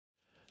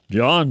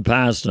John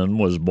Paston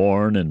was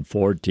born in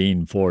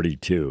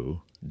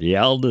 1442, the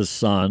eldest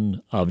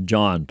son of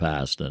John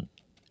Paston.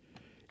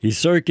 He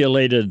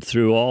circulated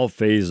through all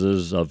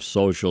phases of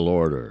social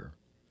order,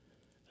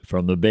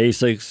 from the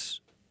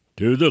basics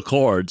to the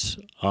courts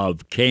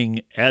of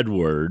King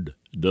Edward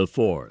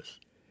IV.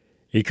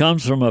 He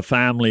comes from a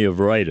family of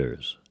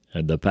writers,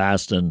 and the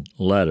Paston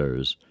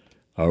letters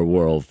are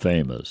world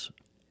famous.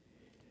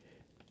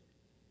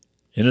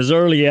 In his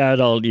early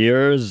adult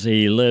years,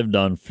 he lived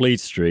on Fleet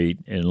Street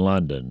in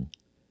London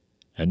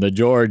and the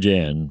George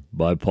Inn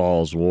by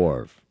Paul's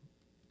Wharf.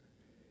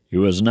 He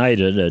was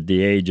knighted at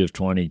the age of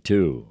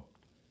 22.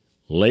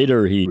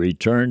 Later, he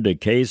returned to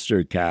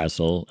Caister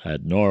Castle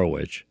at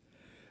Norwich,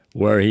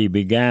 where he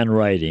began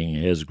writing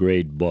his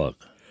great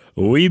book.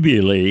 We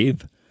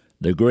believe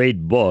the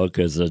great book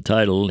is the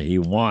title he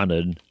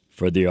wanted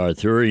for the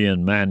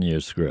Arthurian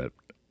manuscript.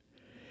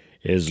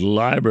 His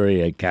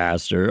library at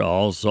Caister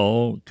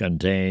also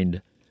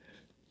contained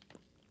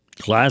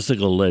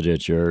classical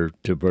literature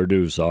to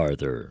produce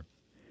Arthur.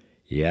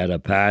 He had a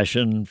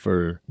passion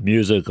for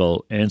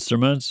musical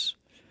instruments.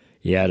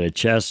 He had a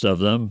chest of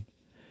them.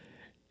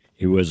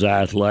 He was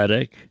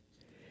athletic.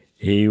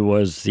 He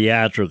was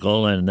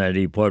theatrical in that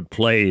he put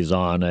plays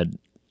on at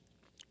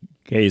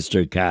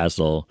Caister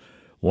Castle.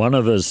 One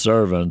of his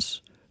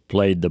servants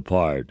played the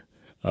part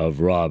of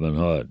Robin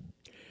Hood.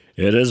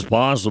 It is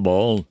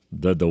possible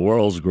that the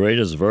world's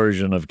greatest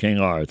version of King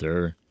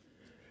Arthur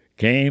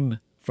came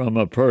from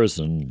a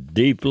person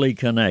deeply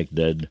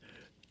connected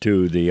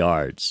to the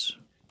arts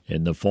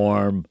in the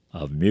form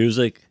of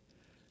music,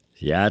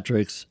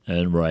 theatrics,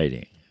 and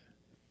writing.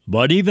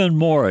 But even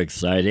more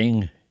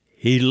exciting,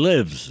 he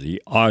lives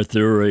the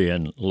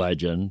Arthurian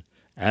legend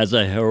as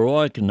a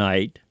heroic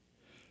knight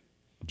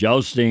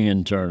jousting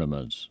in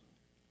tournaments,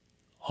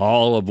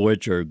 all of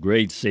which are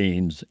great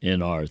scenes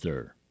in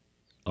Arthur.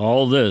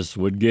 All this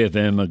would give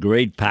him a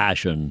great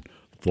passion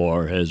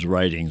for his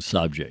writing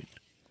subject.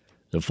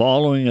 The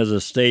following is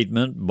a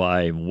statement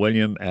by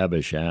William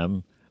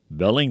Evesham,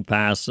 billing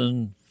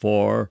Paston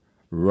for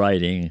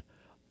writing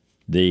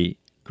the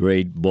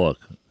great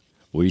book.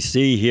 We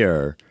see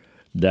here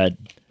that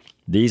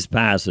these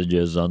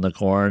passages on the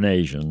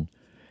coronation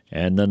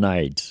and the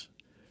knights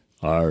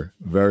are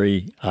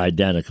very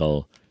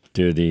identical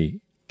to the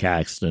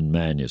Caxton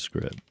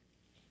manuscript.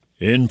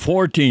 In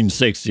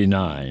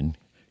 1469,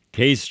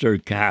 Caister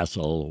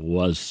Castle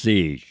was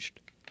sieged,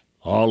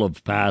 all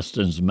of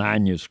Paston's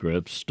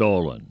manuscripts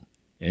stolen,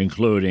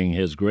 including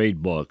his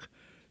great book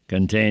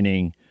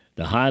containing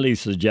the highly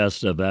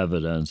suggestive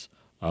evidence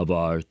of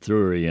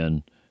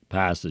Arthurian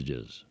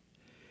passages.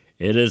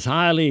 It is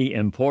highly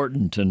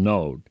important to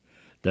note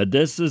that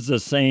this is the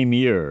same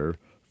year,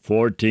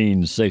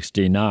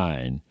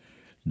 1469,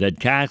 that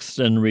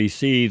Caxton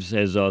receives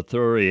his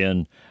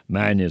Arthurian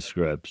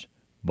manuscripts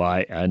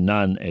by a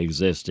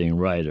non-existing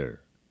writer.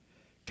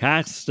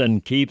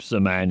 Caxton keeps the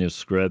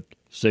manuscript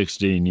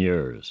 16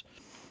 years,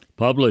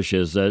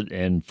 publishes it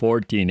in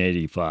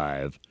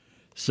 1485,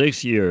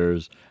 6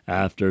 years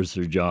after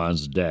Sir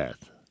John's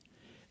death.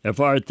 If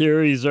our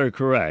theories are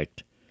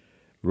correct,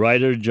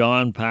 writer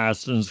John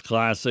Paston's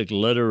classic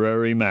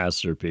literary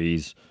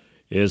masterpiece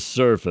is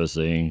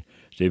surfacing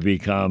to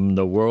become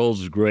the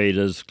world's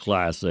greatest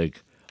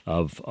classic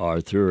of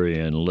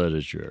Arthurian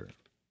literature.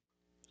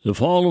 The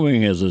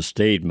following is a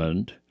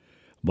statement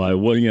by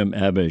William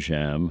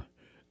Evesham,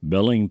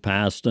 billing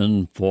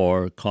Paston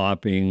for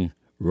copying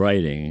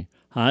writing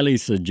highly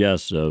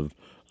suggestive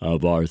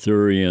of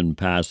Arthurian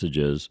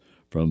passages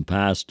from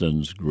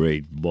Paston's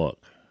great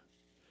book.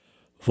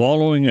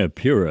 Following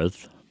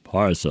appeareth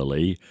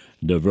parcely,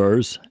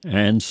 diverse,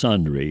 and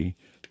sundry,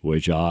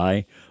 which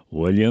I,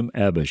 William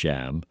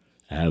Evesham,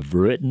 have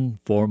written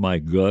for my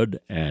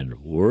good and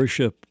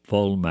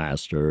worshipful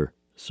master,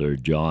 Sir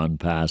John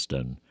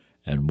Paston,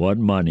 and what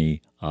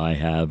money I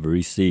have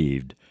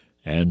received,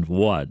 and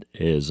what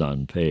is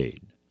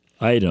unpaid.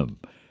 Item,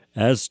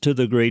 as to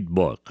the great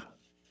book,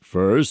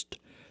 first,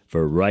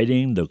 for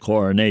writing the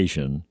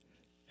coronation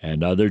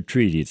and other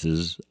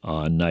treatises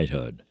on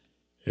knighthood.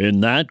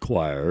 In that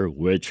quire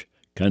which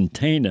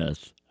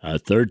containeth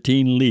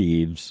 13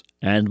 leaves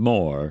and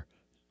more,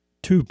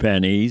 2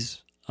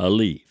 pennies a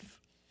leaf.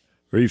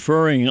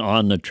 Referring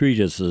on the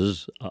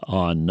treatises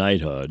on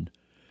knighthood,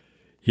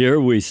 here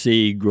we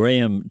see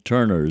Graham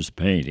Turner's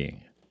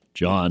painting,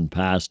 John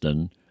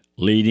Paston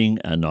leading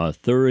an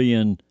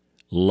Arthurian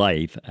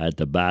life at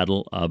the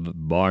Battle of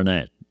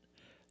Barnet,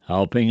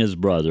 helping his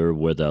brother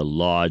with a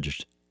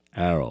lodged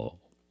arrow.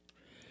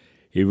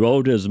 He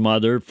wrote his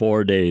mother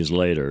 4 days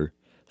later,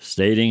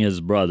 stating his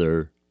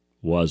brother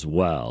was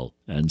well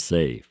and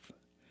safe.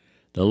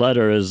 The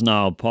letter is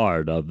now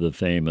part of the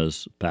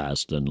famous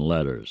Paston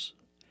letters.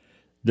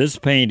 This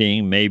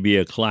painting may be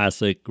a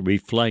classic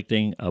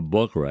reflecting a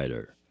book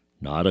writer,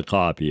 not a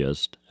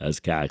copyist, as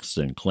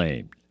Caxton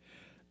claimed.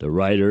 The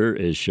writer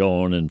is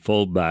shown in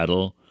full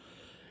battle,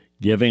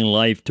 giving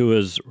life to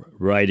his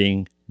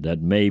writing that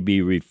may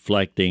be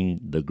reflecting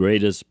the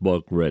greatest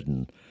book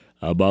written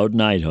about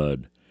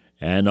knighthood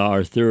and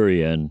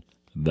Arthurian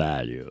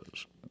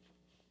values.